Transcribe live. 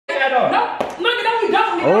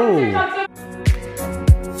Oh.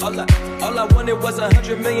 All I wanted was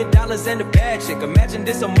 $100 million and a bad chick. Imagine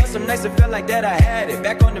this a month, some nights it felt like that I had it.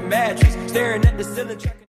 Back on the mattress, staring at the ceiling.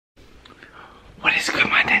 What is good,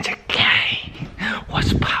 my ninja gang?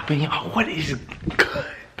 What's poppin', y'all? What is good?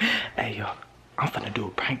 Hey, y'all, I'm finna do a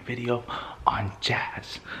prank video on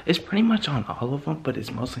Jazz. It's pretty much on all of them, but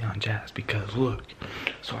it's mostly on Jazz because look.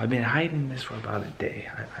 So I've been hiding this for about a day.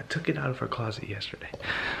 I took it out of her closet yesterday.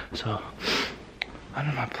 So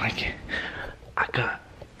under my blanket, I got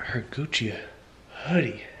her Gucci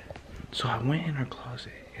hoodie. So I went in her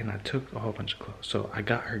closet and I took a whole bunch of clothes. So I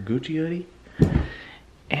got her Gucci hoodie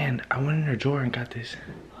and I went in her drawer and got this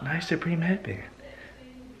nice Supreme headband.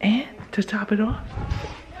 And to top it off,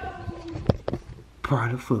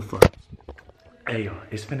 Prada flip-flops. Hey yo,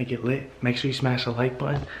 it's finna get lit. Make sure you smash the like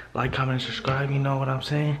button, like, comment, and subscribe. You know what I'm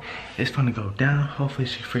saying? It's finna go down. Hopefully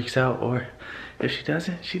she freaks out, or if she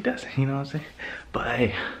doesn't, she doesn't. You know what I'm saying? But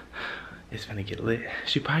hey, it's finna get lit.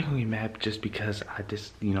 She probably gonna be mad just because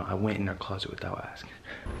I went in her closet without asking.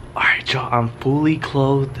 All right, y'all, I'm fully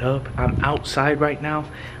clothed up. I'm outside right now.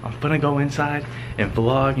 I'm finna go inside and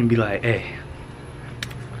vlog and be like, hey,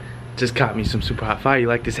 just caught me some super hot fire. You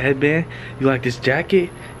like this headband? You like this jacket?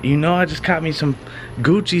 You know, I just caught me some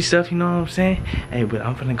Gucci stuff, you know what I'm saying? Hey, but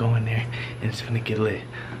I'm finna go in there and it's finna get lit.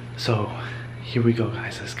 So, here we go,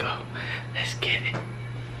 guys. Let's go. Let's get it.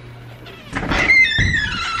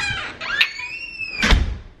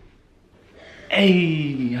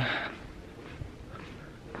 Hey.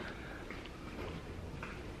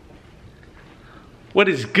 What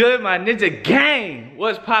is good, my ninja gang?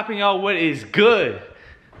 What's poppin', y'all? What is good?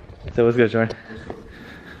 So what's good, Jordan?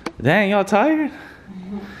 Dang, y'all tired?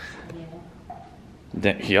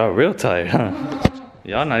 Dang, y'all real tired, huh?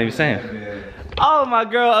 Y'all not even saying. Oh, my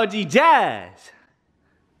girl, OG Jazz.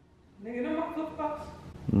 Nigga, no more flip-flops?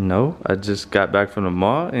 No, I just got back from the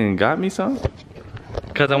mall and got me some.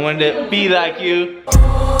 Cause I wanted to be like you.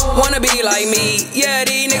 Wanna be like me? Yeah,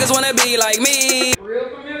 these niggas wanna be like me. Real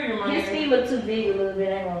familiar, man. His feet look too big a little bit.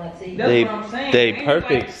 I ain't gonna lie to you. They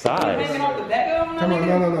perfect size. Come on,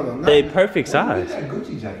 no. They perfect size.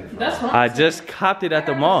 Gucci jacket. That's what I just copped it at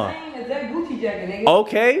the mall. that Gucci jacket, nigga.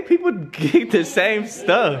 Okay, people get the same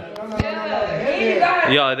stuff.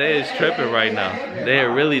 Y'all, they is tripping right now. They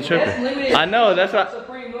are really tripping. I know, that's what.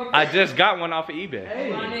 I just got one off of eBay.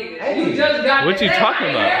 You just got What you talking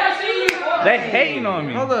about? They hating on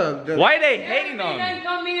me. Hold up. Why they hating on me? ain't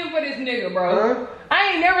come in for this nigga, bro.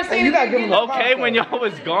 I ain't never seen you gotta give him Okay, when y'all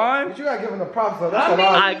was gone, But you gotta give him the props though. That's a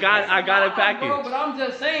lot. I got a Bro, package. but I'm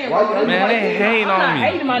just saying, Why bro. you- Man, they hating on me. I'm not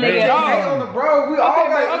hating my They nigga at Hey, all. on the bro, we all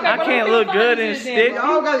gotta okay, I but can't let's look get good size and this then, stick. eat.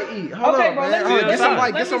 Y'all gotta eat. Hold Okay, up, bro, man. let's Hold see on, get some what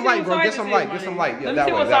light, size get some this light, bro. is. Get some light, get some light. Yeah, Let me that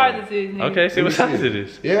see way, what that size way. this is, nigga. Okay, see what size it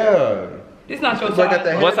is. Yeah. This not your Look at size.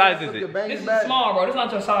 that bro. What head. size is it? This is small, bro. This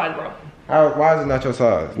not your size, bro. Why is it not your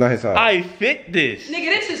size? Not his size. I fit this. Nigga,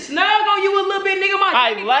 this is snug on you a little bit, nigga.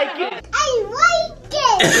 I like it.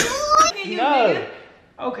 No.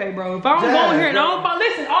 Okay, bro. If I don't go in here and I don't buy,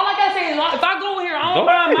 listen, all I gotta say is if I go in here and I don't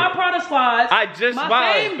buy my Prada slides, I just my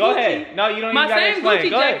bought same it. Go Gucci- ahead. No, you don't my even gotta same explain. Gucci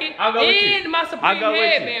Go jacket ahead. I'll go with you. and my Supreme I'll go with you.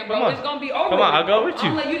 headband, bro. Come on. It's gonna be over. Come on, I'll go with I'm you.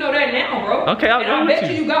 gonna let you know that now, bro. Okay, I'll and go I with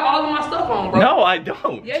bet you. you got all of my stuff on, bro. No, I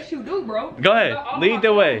don't. Yes, you do, bro. Go ahead. You got all Lead my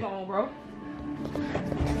the way. clothes on, bro.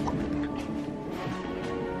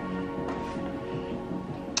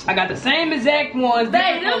 I got the same exact ones.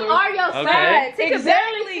 Babe, them are your Okay. sides. He can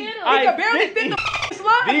barely Exactly. fit 'em. I He can barely fit fit the these.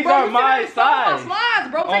 slides, These bro. are You my said some of size.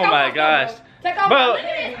 slides, bro. Take Oh off my stuff, gosh. bro. Take off Bro. my Look at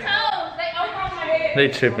his toes. They over my head. They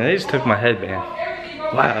tripping. They just took my headband. everything,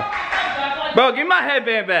 bro. Wow. Bro, give my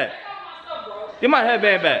headband back. Give my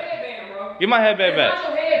headband back. Give my headband back.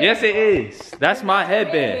 Yes, it is. That's my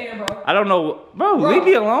headband. I don't know. Bro, leave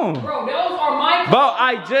me alone. Bro, those are my Bro,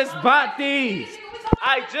 I just bought these.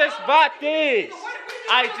 I just bought this.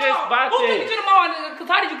 I just bought Who took you this. to the mall, nigga? Cause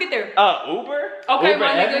how did you get there? Uber? Okay, Uber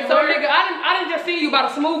my nigga. So, everywhere? nigga, I didn't just see you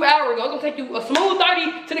about a smooth hour ago. It's gonna take you a smooth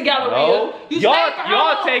 30 to the Galleria. No. You stayed for how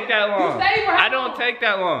Y'all long? take that long. You stayed for how I don't long? take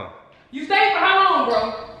that long. You stayed for how long,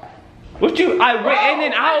 bro? What you? I went Bro, in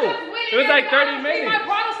and I out. just went It was in like and 30 I didn't see minutes. my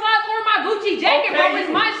Prada slides or my Gucci jacket, bro.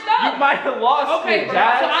 It's my stuff. You might have lost Okay, it, bro.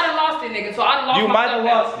 Jazz. So I done lost it, nigga. So I done lost You my might stuff have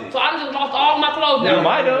now. lost it. So I done just lost all my clothes now. You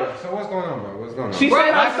might have. So what's going on, bro? What's going on? She Bro,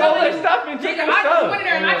 said I I'm sold her telling you, stuff and took nigga, her I just stuff. went in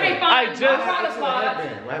there and I can't I find just- my Prada slides.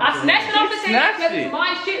 I snatched it off the thing snatched because it. it's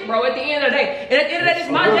my shit, bro. At the end of the day, and at the end of the day,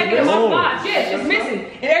 it's my jacket and my No. slides. Yes, it's missing,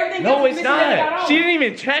 and everything No, else it's is missing that I got not. on. She didn't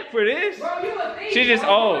even check for this. Bro, you a thief. She just,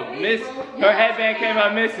 bro. You oh, a thief, miss, bro. her headband came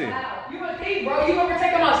out missing. You a thief, bro. You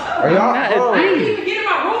overtaking my stuff. Are y'all? Not a Oh. I didn't thief. even get in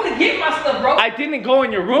my room to get my stuff, bro. I didn't go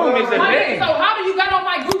in your room is the My nigga, thing. so how do you got on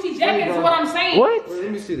my Gucci jacket is what I'm saying. What?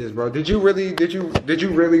 Let me see this, bro. Did you really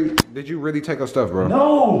take her stuff, bro?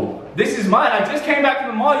 No, this is mine. I just came back from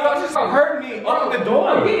the mall. Y'all just heard me open the door.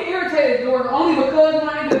 I'm getting irritated, Jordan, only because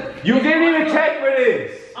my nigga. You didn't even check for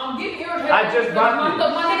this. I'm getting irritated. I just bought my this.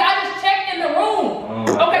 stuff. My nigga, I just checked in the room.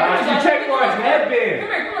 Okay, Gosh, you checked for a headband. Come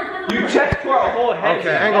here. You checked for a whole headband.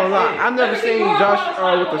 Okay, I ain't gonna lie. I've never seen Josh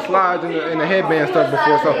with the slides and the headband stuff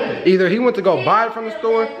before. So either he went to go buy it from the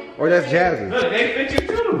store or that's Jazz's. Look, they fit you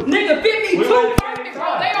too. Nigga, 52 perfect,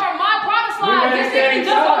 bro. They are my product slides. This nigga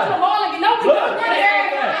just go to the mall and no, we don't wear the same.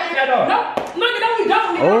 No, nigga, no, we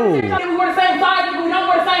don't. Nigga, we wear the same size. Nigga, we don't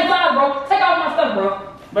wear the same size, bro. Take off my stuff, bro.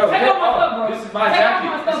 Take off my stuff, bro. This is my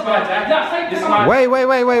jacket. This is my jacket. This is my.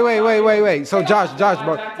 Wait. So Josh,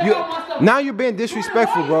 bro, now you're being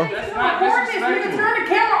disrespectful, bro. Nigga, turn the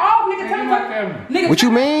camera off. Nigga, turn the camera. What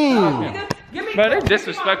you mean? Nigga, give me. Bro, they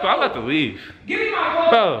disrespectful. I'm about to leave. Give me my clothes.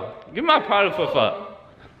 Bro, give me my product flip flop.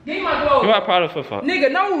 Give me my clothes. Give me my product flip flop. Nigga,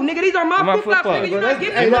 no, nigga, these are my my flip flops. flip-flops. Nigga, you not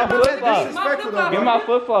giving Hey, me my bro, that's flip-flops. disrespectful, My though. Give me my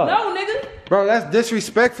flip flop. No, nigga. Bro, that's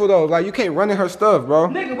disrespectful though. Like you can't run in her stuff, bro.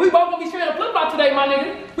 Nigga, we both gonna be sharing a flip flop today, my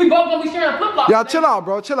nigga. We both gonna be sharing a flip flop. Y'all chill out,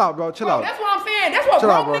 bro. Chill out. That's what I'm saying. That's what Chill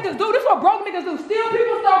out, broke bro. niggas do. This what broke niggas do. Steal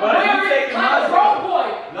people's stuff, But wear you it taking like my a stuff. broke boy.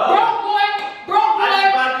 No. Broke boy.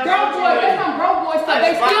 That's some broke boy stuff.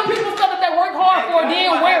 They steal people's stuff that they work hard for,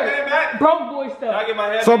 then wear it. Broke boy stuff. I get my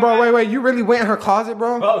head So, bro, wait. You really went in her closet,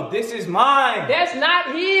 bro? Bro, this is mine. That's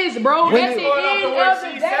not his, bro. When That's the you- end of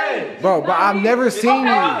the day. Bro, but I've never seen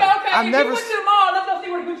you. Okay. I've If never. you went to the mall, let's go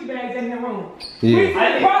see where the Gucci bag's in the room. Yeah. I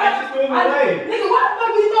just moved away. Nigga, why the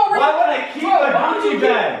fuck you know? Why would I keep a Gucci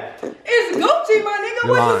bag? It's Gucci, my nigga.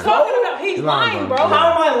 You're What you lying. talking about? He's You're lying, lying, bro. bro.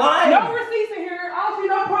 How am I lying? No receipts in here. I don't see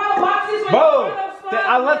no problem boxes. Bro,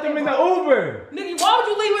 I left them in the Uber. Nigga, why would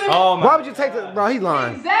you leave it in Oh my. Why would you take the? Bro, he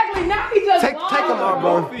lying. Exactly. Now he just Take lying. them out,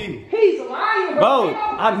 bro. He's lying, bro. Bro,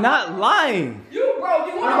 I'm not lying. You want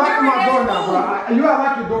to You act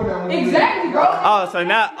like your door now. Exactly, bro. Oh, so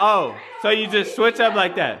now, so you just switch up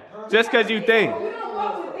like that. Just cause you think. You don't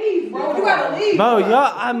want to leave, bro. You gotta leave. Bro,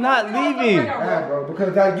 y'all, I'm not leaving. Yeah, bro,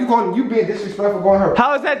 because like, you being disrespectful going her.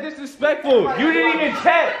 How is that disrespectful? You didn't even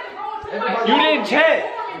check. You didn't check.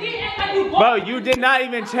 Bro, you did not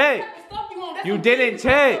even check. You didn't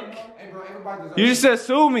check. You just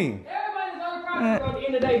assumed me. Everybody deserves privacy, bro, at the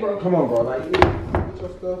end of the day, bro. Come on, bro. Like, get your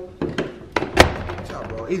stuff. Watch out,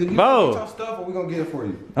 bro. Either you Bro. get your stuff or we gonna get it for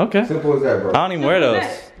you. Okay. Simple as that, bro. I don't even wear those.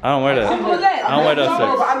 I don't wear Simple those. as that. I don't wear those No, bro,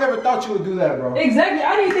 shirts. but I never thought you would do that, bro. Exactly.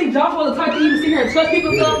 I didn't think Josh was the type to even sit here and trust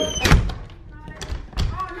people's stuff.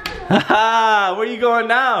 Haha, where you going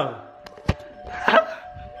now?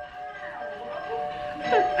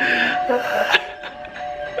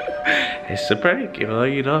 It's a prank, you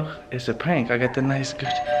know. It's a prank. I got the nice good.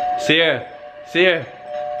 Sierra.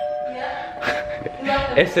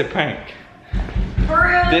 It's a prank. For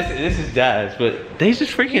real? This is Jazz, but they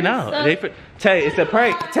just freaking out. Tay, it's a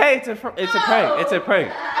prank. Tay, it's a prank. It's a prank.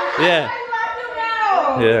 Yeah.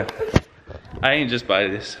 Yeah. I ain't just buy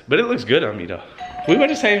this, but it looks good on me though. We were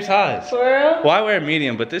the same size. For real? Well, I wear a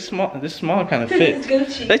medium, but this small kind of fits.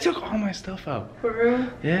 Gucci. They took all my stuff out. For real?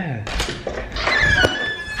 Yeah.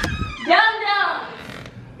 Dum.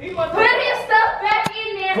 Put his stuff back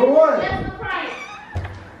in there. For what? That's the prank.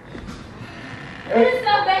 Put his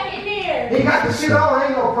stuff back in there. He got the shit on,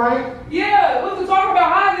 ain't no prank. Yeah, what you talking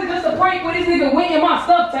about? How is it just a prank when this nigga went in my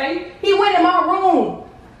stuff, Tay? He went in my room.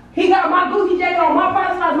 He got my Gucci jacket on, my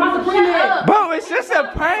product size, my Supreme hat. Bro, it's just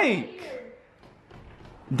a prank.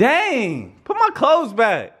 Dang. Put my clothes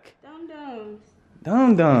back.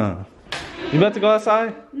 Dum. You about to go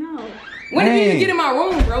outside? No. When did you even Dang. get in my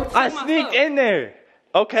room, bro? I Take my sneaked stuff. in there.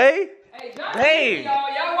 Okay? Hey, Josh, Hey.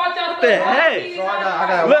 y'all watch out What the heck? So I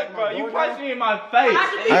got Look, bro, you punched me in my face.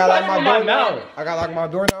 I gotta lock my in my door now. mouth. I gotta lock my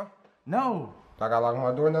door now. No. I gotta lock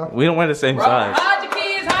my door now. We don't wear the same Bro, size. hide your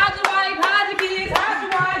kids, hide your wife, hide your kids, hide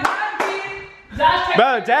your wife, hide your kids. Josh,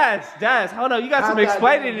 Bro, Jazz, hold on. You got some I'm not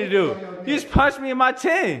explaining doing to do. it. You just punched me in my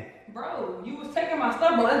chin. Bro, you was taking my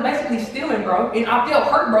stuff, bro. That's basically stealing, bro. And I feel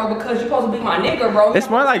hurt, bro, because you're supposed to be my nigga, bro. It's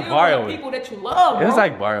more like borrowing. People that you love, bro. It was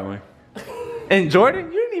like borrowing. And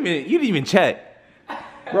Jordan, you didn't even check.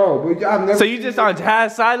 Bro, but I've never. So you just on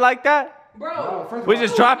Jazz's side like that? Bro, First of We all,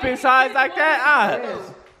 just dropping sides like that? it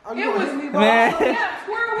was me, bro. Man. Yeah,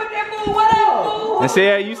 square with that fool. What up, fool? And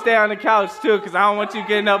see, you stay on the couch too, cause I don't want you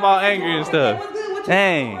getting up all angry and stuff. What's good with you,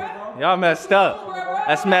 Dang, bro? y'all messed up.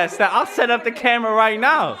 That's messed up. I'll set up the camera right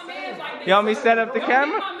now. Man's like that. You want me to set up the Don't be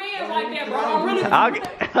camera? my man's like that, bro. I'm really. I'll get.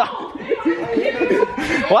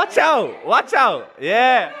 Watch out.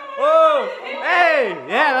 Yeah. Whoa. Hey.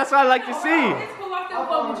 Yeah, that's what I like to see. It's cool. I still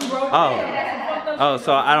fuck with you, bro. Oh,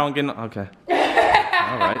 so I don't get no. Okay.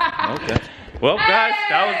 All right. Okay. Well, guys,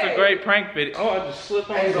 that was a great prank video. Oh, I just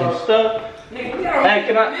slipped on some stuff. Hey,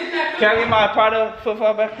 can I get my Prada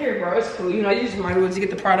flip-flop back? Here, bro, it's cool. You know, you just might as well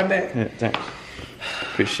get the Prada back. Yeah, thanks.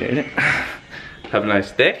 Appreciate it. Have a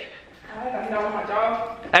nice day. I gotta get on my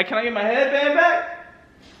job. Hey, can I get my headband back?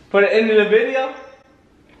 For the end of the video?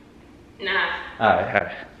 Nah.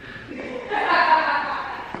 Alright.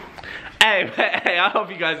 Hey, I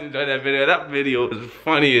hope you guys enjoyed that video. That video was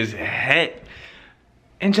funny as heck.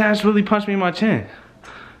 And Jazz really punched me in my chin.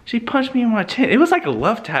 She punched me in my chin. It was like a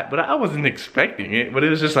love tap, but I wasn't expecting it. But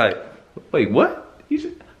it was just like, wait, what? You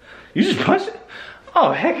just punched it?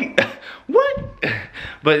 Oh, heck, what?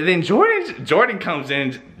 But then Jordan comes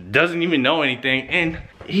in, doesn't even know anything, and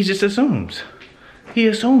he just assumes. He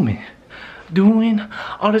assuming. Doing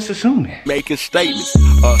all this assuming. Making statements.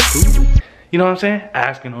 You know what I'm saying?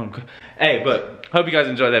 Asking him. Hey, but hope you guys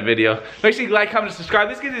enjoyed that video. Make sure you like, comment, and subscribe.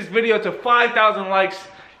 Let's get this video to 5,000 likes,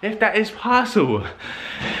 if that is possible.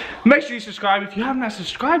 Make sure you subscribe if you have not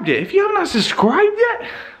subscribed yet. If you have not subscribed yet,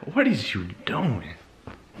 what is you doing,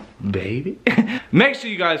 baby? Make sure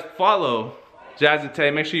you guys follow Jazz and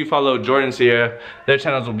Tay. Make sure you follow Jordan and Sierra. Their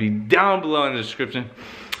channels will be down below in the description.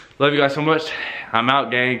 Love you guys so much. I'm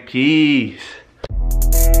out, gang. Peace.